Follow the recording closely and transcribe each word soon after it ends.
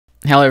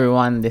Hello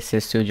everyone, this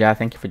is Suja.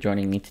 Thank you for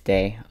joining me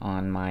today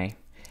on my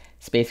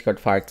Space Code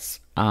Farts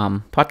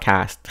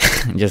podcast.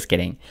 Just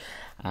kidding.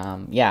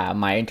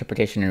 My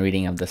interpretation and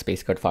reading of the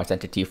Space Code Farts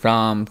entity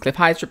from Cliff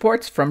High's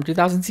reports from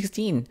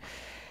 2016.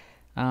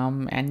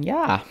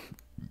 I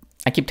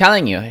keep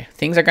telling you,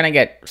 things are gonna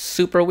get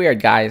super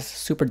weird, guys.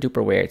 Super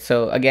duper weird.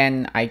 So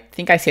again, I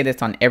think I say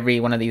this on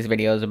every one of these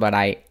videos, but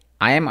I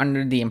am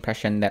under the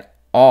impression that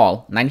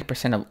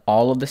 90% of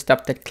all of the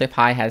stuff that Cliff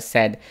High has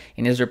said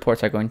in his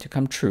reports are going to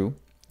come true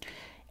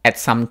at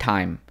some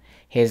time.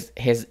 His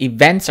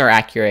events are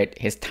accurate,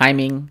 his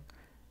timing,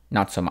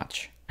 not so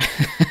much.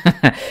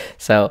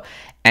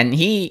 And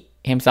he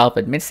himself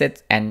admits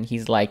it, and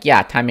he's like,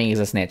 yeah, timing is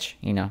a snitch.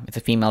 You know, it's a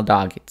female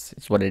dog.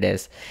 It's what it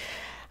is.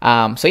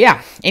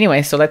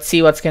 Anyway, so let's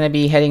see what's going to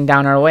be heading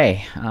down our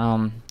way.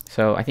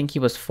 So I think he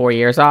was 4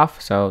 years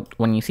off. So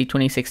when you see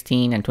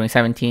 2016 and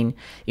 2017,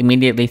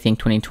 immediately think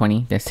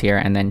 2020 this year,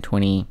 and then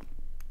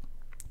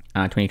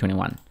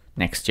 2021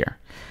 next year.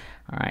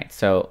 All right.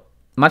 So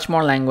much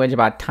more language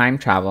about time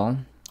travel.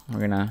 We're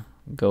going to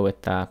go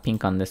with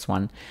pink on this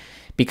one.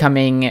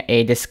 Becoming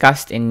a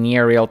discussed in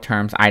near real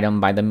terms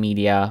item by the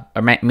media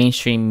or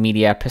mainstream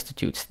media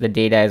prostitutes. The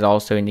data is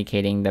also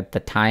indicating that the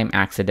time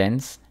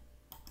accidents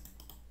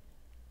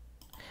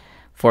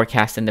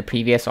forecast in the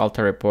previous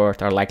Alta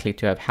report are likely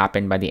to have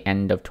happened by the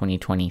end of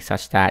 2020,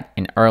 such that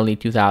in early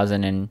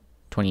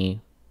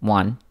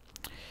 2021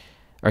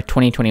 or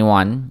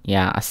 2021,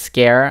 a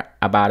scare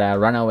about a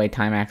runaway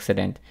time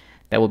accident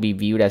that will be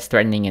viewed as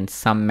threatening in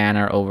some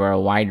manner over a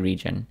wide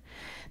region.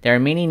 There are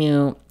many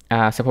new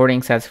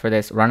supporting sets for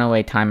this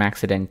runaway time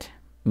accident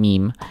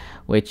meme,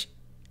 which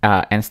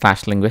and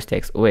 /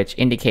 linguistics, which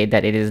indicate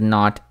that it is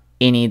not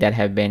any that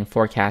have been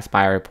forecast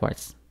by our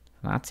reports.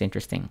 That's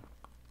interesting.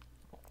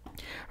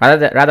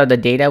 Rather, the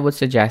data would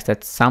suggest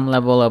that some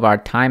level of our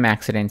time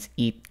accidents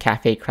eat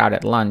cafe crowd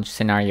at lunch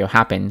scenario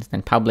happens,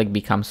 then public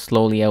becomes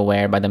slowly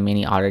aware by the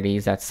many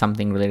oddities that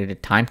something related to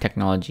time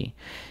technology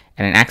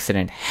and an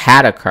accident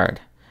had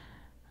occurred.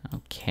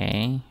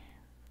 Okay,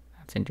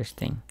 that's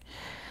interesting.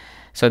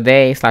 So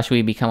they /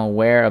 we become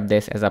aware of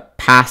this as a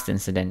past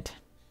incident.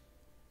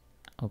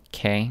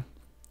 Okay,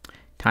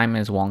 time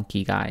is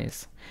wonky,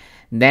 guys.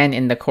 Then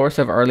in the course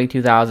of early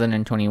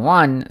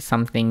 2021,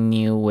 something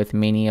new with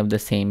many of the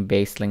same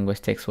base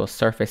linguistics will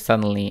surface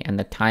suddenly, and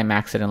the time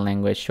accident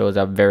language shows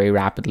up very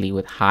rapidly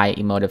with high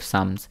emotive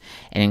sums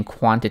and in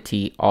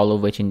quantity, all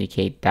of which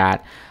indicate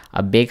that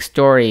a big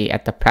story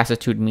at the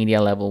prostitute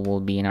media level will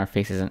be in our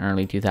faces in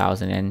early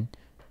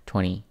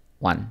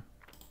 2021.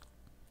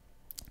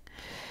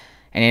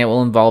 And it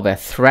will involve a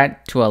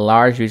threat to a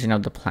large region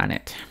of the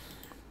planet.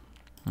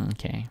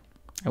 Okay.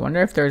 I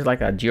wonder if there's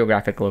like a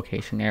geographic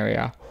location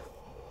area.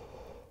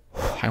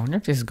 I wonder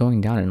if this is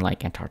going down in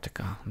like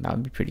Antarctica. That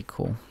would be pretty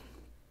cool.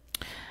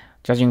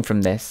 Judging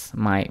from this,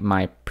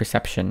 my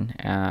perception,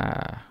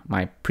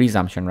 my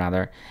presumption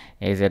rather,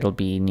 is it'll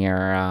be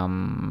near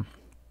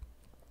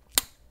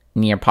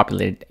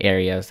populated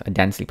areas, a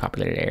densely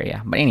populated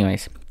area. But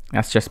anyways,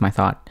 that's just my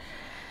thought.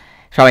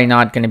 It's probably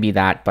not going to be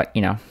that, but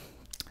you know,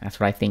 that's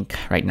what I think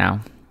right now.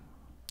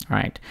 All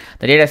right.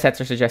 The data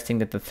sets are suggesting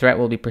that the threat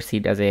will be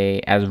perceived as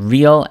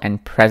real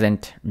and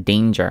present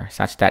danger,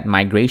 such that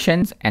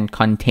migrations and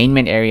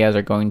containment areas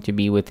are going to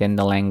be within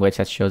the language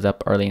that shows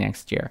up early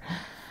next year.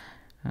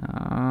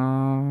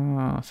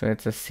 Oh, so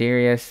it's a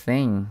serious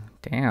thing.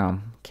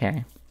 Damn.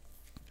 Okay.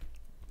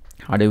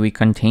 How do we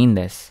contain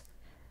this?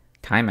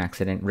 Time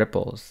accident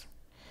ripples.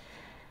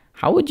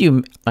 How would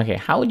you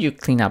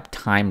clean up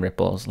time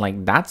ripples?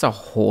 Like, that's a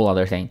whole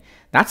other thing.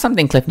 That's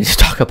something Cliff needs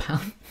to talk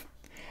about.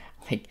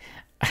 Like,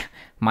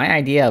 my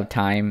idea of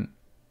time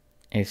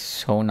is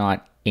so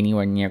not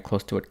anywhere near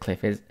close to what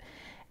Cliff is.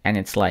 And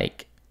it's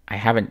like, I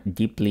haven't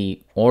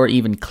deeply or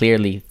even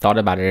clearly thought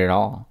about it at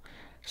all.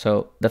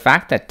 So the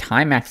fact that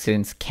time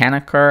accidents can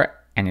occur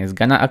and is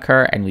gonna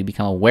occur, and we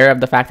become aware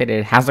of the fact that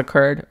it has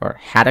occurred or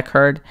had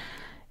occurred,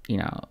 you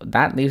know,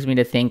 that leaves me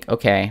to think,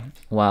 okay,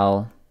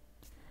 well,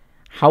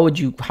 how would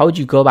you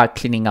go about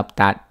cleaning up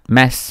that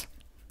mess?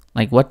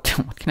 Like, what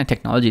kind of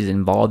technology is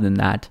involved in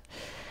that?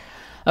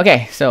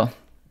 Okay, so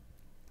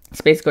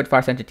Space Code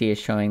Farce entity is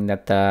showing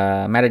that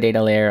the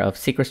metadata layer of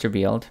secrets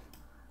revealed.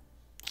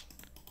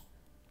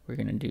 I'll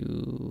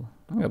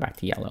go back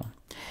to yellow.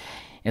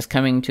 Is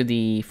coming to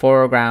the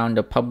foreground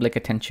of public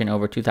attention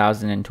over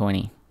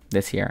 2020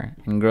 this year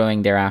and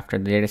growing thereafter.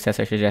 The data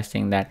sets are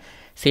suggesting that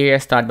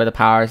serious thought by the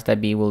powers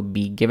that be will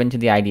be given to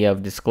the idea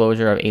of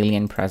disclosure of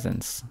alien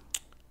presence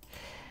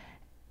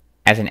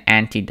as an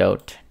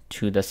antidote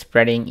to the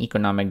spreading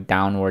economic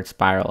downward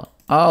spiral.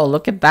 Oh,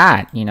 look at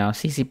that. You know,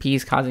 CCP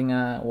is causing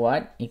a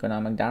what?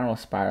 Economic downward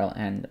spiral.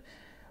 And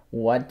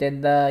what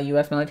did the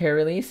US military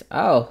release?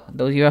 Oh,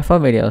 those UFO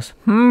videos.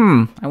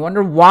 I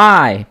wonder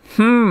why.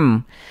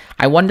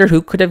 I wonder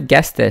who could have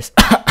guessed this.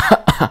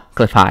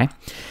 Cliff High.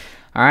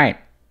 All right.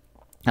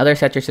 Other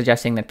sets are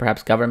suggesting that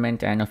perhaps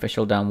government and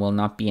officialdom will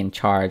not be in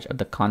charge of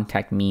the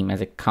contact meme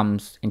as it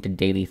comes into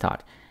daily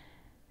thought.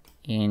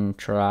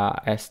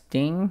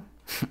 Interesting.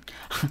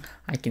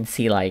 I can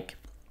see like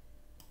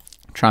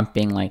Trump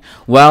being like,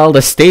 well,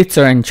 the states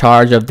are in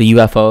charge of the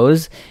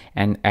UFOs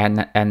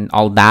and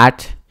all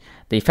that.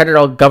 The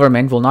federal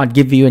government will not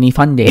give you any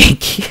funding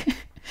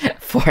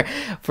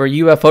for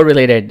UFO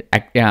related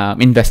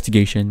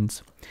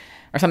investigations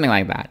or something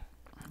like that.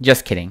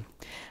 Just kidding.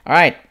 All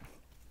right.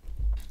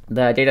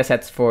 The data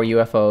sets for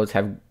UFOs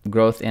have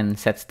growth in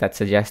sets that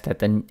suggest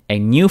that a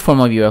new form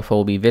of UFO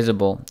will be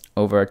visible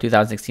over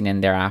 2016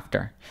 and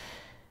thereafter.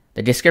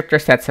 The descriptor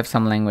sets have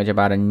some language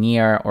about a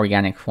near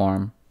organic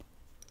form.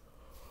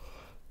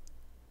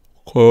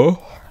 I'm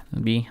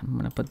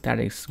going to put that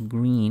as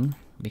green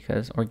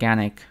because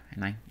organic,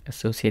 and I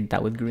associate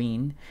that with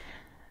green.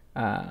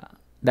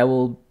 That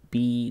will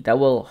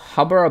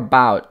hover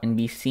about and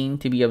be seen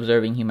to be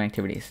observing human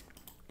activities.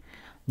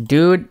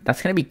 Dude,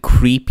 that's gonna be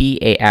creepy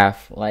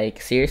AF.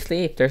 Like,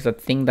 seriously, if there's a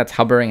thing that's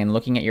hovering and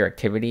looking at your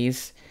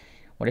activities,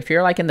 what if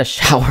you're like in the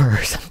shower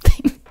or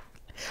something?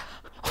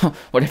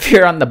 What if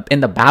you're in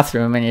the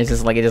bathroom and it's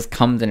just like it just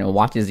comes and it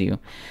watches you?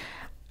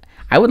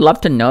 I would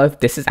love to know if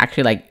this is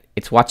actually like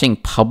it's watching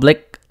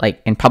public,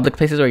 like in public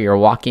places where you're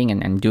walking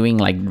and doing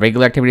like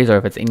regular activities, or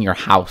if it's in your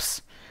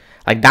house.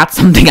 Like, that's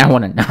something I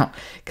want to know,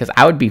 because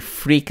I would be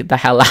freaked the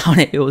hell out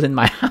if it was in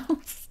my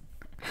house.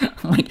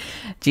 I'm like,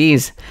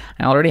 geez,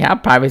 I already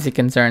have privacy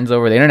concerns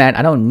over the internet.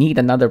 I don't need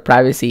another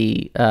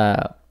privacy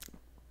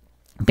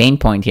pain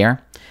point here.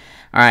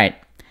 All right.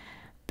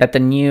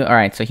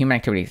 So human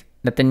activities.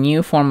 That the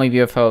new form of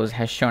UFOs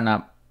has shown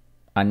up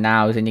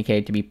now is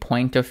indicated to be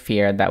point of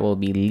fear that will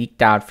be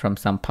leaked out from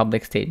some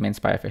public statements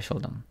by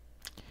officialdom.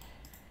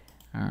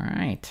 All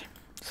right.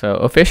 So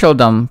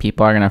officialdom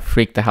people are going to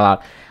freak the hell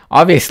out.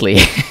 Obviously,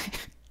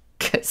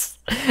 because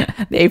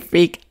they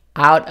freak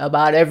out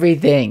about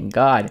everything.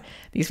 God,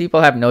 these people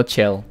have no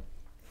chill.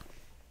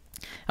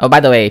 Oh,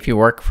 by the way, if you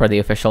work for the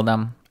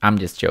officialdom, I'm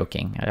just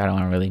joking. I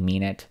don't really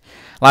mean it.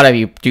 A lot of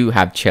you do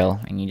have chill,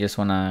 and you just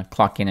want to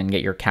clock in and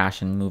get your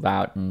cash and move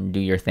out and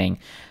do your thing.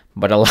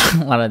 But a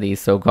lot of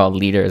these so-called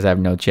leaders have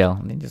no chill.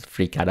 They just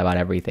freak out about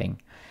everything.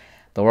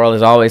 The world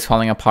is always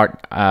falling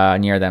apart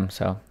near them.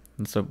 So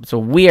it's a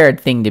weird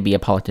thing to be a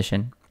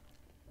politician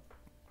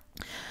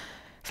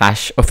 /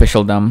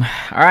 officialdom.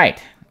 All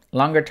right.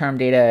 Longer term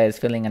data is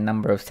filling a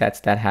number of sets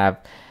that have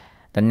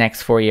the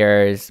next 4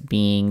 years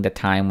being the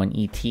time when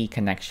ET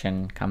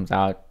connection comes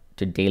out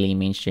to daily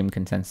mainstream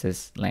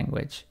consensus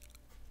language.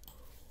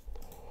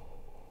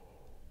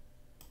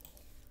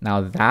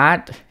 Now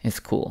that is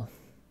cool.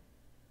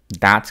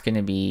 That's going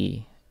to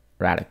be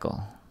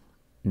radical.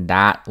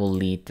 That will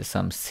lead to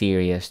some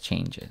serious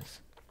changes.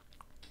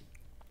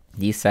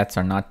 These sets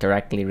are not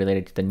directly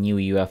related to the new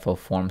UFO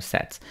form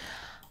sets.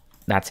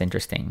 That's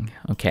interesting.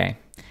 Okay.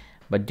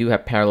 But do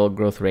have parallel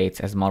growth rates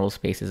as model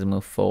spaces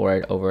move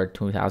forward over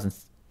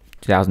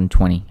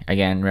 2020.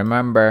 Again,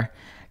 remember,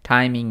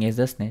 timing is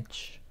a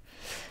snitch.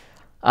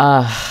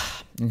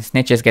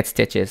 Snitches get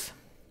stitches.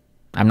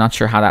 I'm not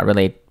sure how that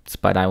relates,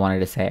 but I wanted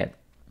to say it.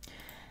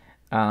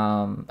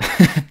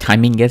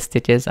 Timing gets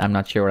stitches. I'm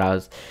not sure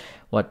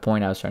what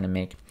point I was trying to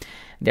make.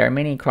 There are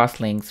many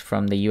cross-links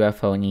from the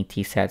UFO and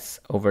ET sets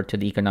over to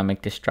the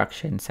economic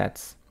destruction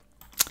sets.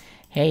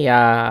 Hey,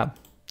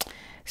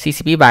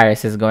 CCP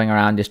virus is going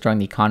around destroying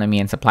the economy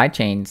and supply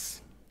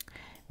chains.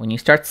 When you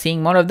start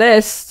seeing more of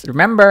this,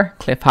 remember,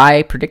 Cliff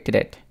High predicted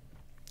it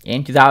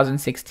in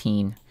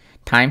 2016,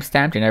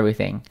 timestamped and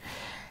everything.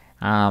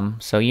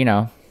 So, you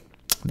know,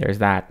 there's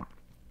that.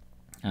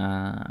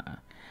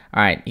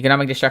 All right,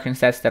 economic destruction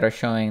sets that are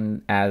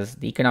showing as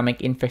the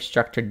economic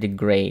infrastructure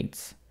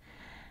degrades.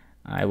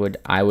 I would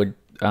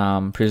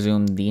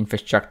presume the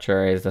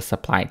infrastructure is the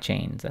supply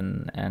chains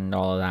and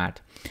all of that.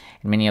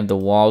 And many of the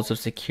walls of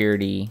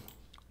security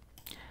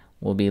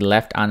will be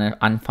left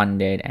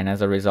unfunded, and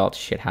as a result,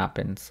 shit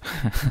happens.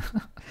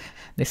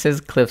 This is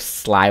Cliff's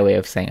sly way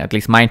of saying, at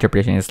least my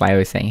interpretation is sly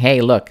way of saying,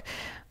 hey, look,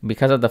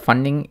 because of the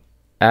funding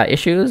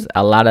issues,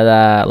 a lot of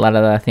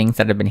the things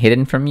that have been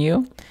hidden from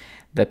you,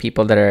 the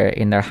people that are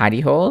in their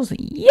hidey holes,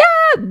 yeah,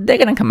 they're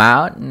gonna come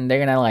out and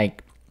they're gonna,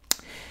 like,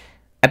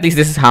 at least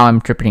this is how I'm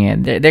interpreting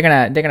it. They're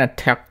gonna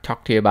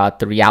talk to you about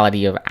the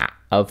reality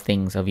of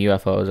things, of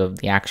UFOs, of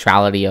the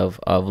actuality of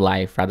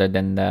life, rather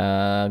than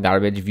the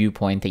garbage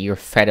viewpoint that you're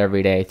fed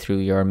every day through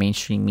your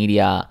mainstream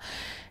media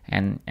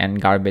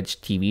and garbage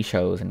TV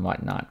shows and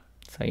whatnot.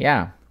 So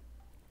yeah,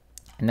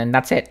 and then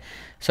that's it.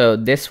 So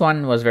this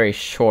one was very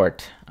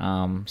short.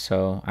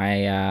 So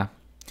I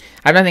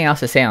have nothing else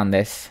to say on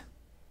this.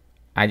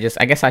 I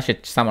guess I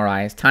should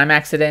summarize. Time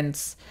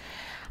accidents.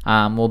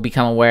 We'll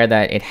become aware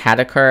that it had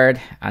occurred.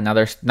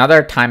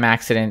 Another time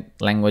accident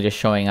language is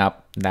showing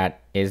up that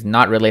is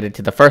not related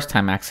to the first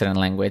time accident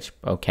language.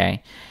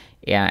 Okay,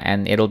 yeah,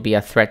 and it'll be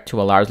a threat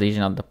to a large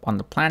legion on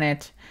the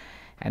planet.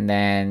 And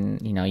then,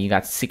 you know, you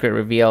got secret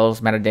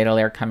reveals, metadata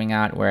layer coming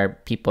out where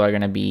people are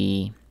going to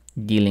be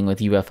dealing with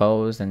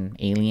UFOs and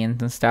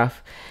aliens and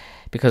stuff,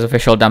 because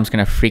officialdom's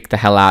going to freak the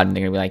hell out and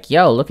they're going to be like,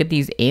 yo, look at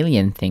these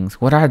alien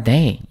things. What are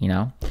they? You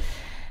know,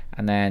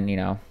 and then, you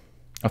know,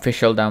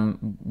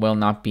 officialdom will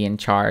not be in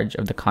charge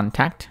of the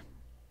contact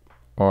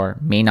or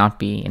may not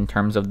be in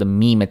terms of the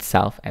meme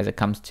itself as it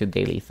comes to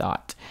daily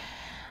thought.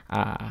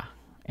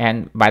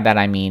 And by that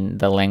I mean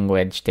the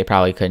language. They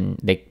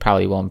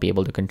probably won't be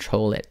able to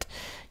control it.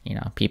 You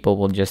know, people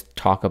will just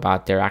talk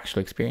about their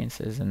actual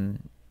experiences,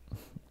 and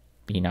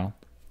you know,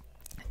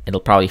 it'll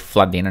probably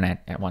flood the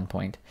internet at one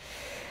point.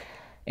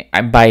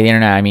 By the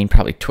internet, I mean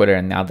probably Twitter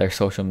and other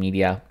social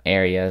media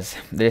areas.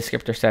 The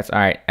descriptor sets, all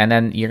right, and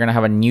then you're gonna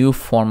have a new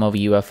form of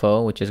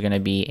UFO, which is gonna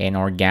be an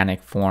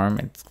organic form.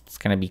 It's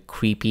gonna be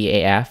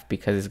creepy AF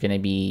because it's gonna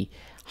be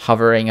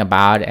hovering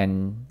about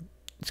and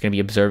it's gonna be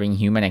observing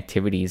human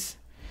activities.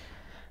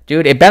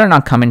 Dude, it better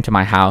not come into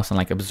my house and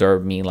like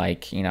observe me,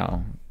 like, you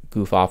know,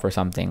 goof off or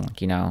something,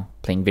 like, you know,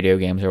 playing video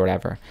games or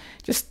whatever.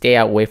 Just stay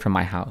away from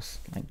my house.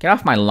 Like, get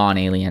off my lawn,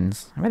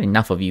 aliens. I've had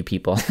enough of you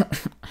people.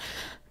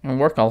 I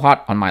work a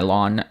lot on my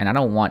lawn, and I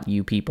don't want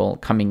you people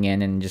coming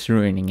in and just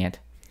ruining it.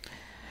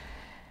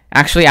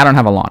 Actually, I don't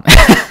have a lawn.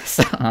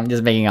 So I'm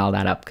just making all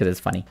that up because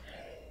it's funny.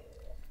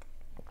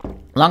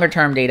 Longer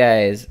term data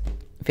is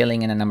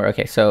filling in a number.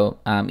 Okay, so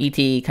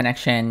ET,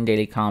 connection,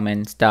 daily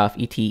common stuff,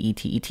 ET.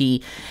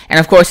 And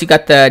of course, you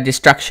got the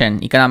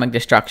destruction, economic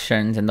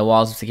destructions, and the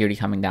walls of security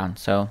coming down.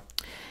 So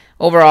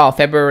overall,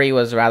 February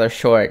was rather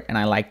short, and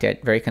I liked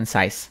it. Very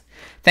concise.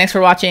 Thanks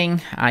for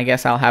watching. I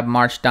guess I'll have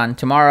March done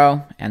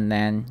tomorrow. And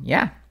then,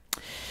 yeah.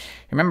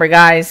 Remember,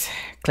 guys,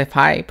 Cliff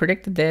High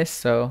predicted this.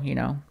 So, you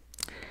know,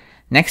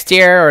 next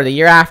year or the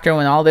year after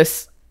when all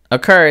this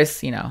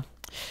occurs, you know,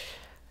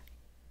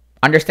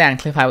 understand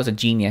Cliff High was a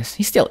genius.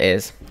 He still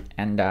is.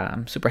 And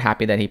I'm super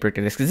happy that he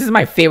predicted this because this is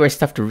my favorite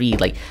stuff to read.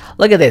 Like,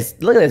 look at this.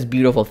 Look at this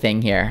beautiful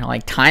thing here.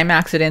 Like, time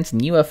accidents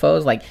and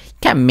UFOs. Like, you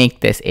can't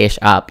make this ish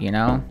up, you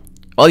know?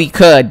 Well, you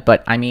could,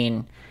 but I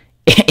mean,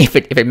 if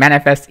it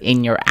manifests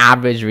in your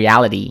average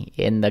reality,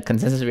 in the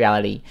consensus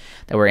reality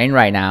that we're in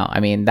right now,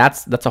 I mean,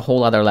 that's a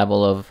whole other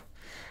level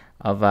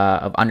of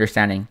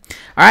understanding.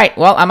 All right,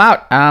 well, I'm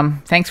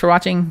out. Thanks for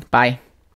watching. Bye.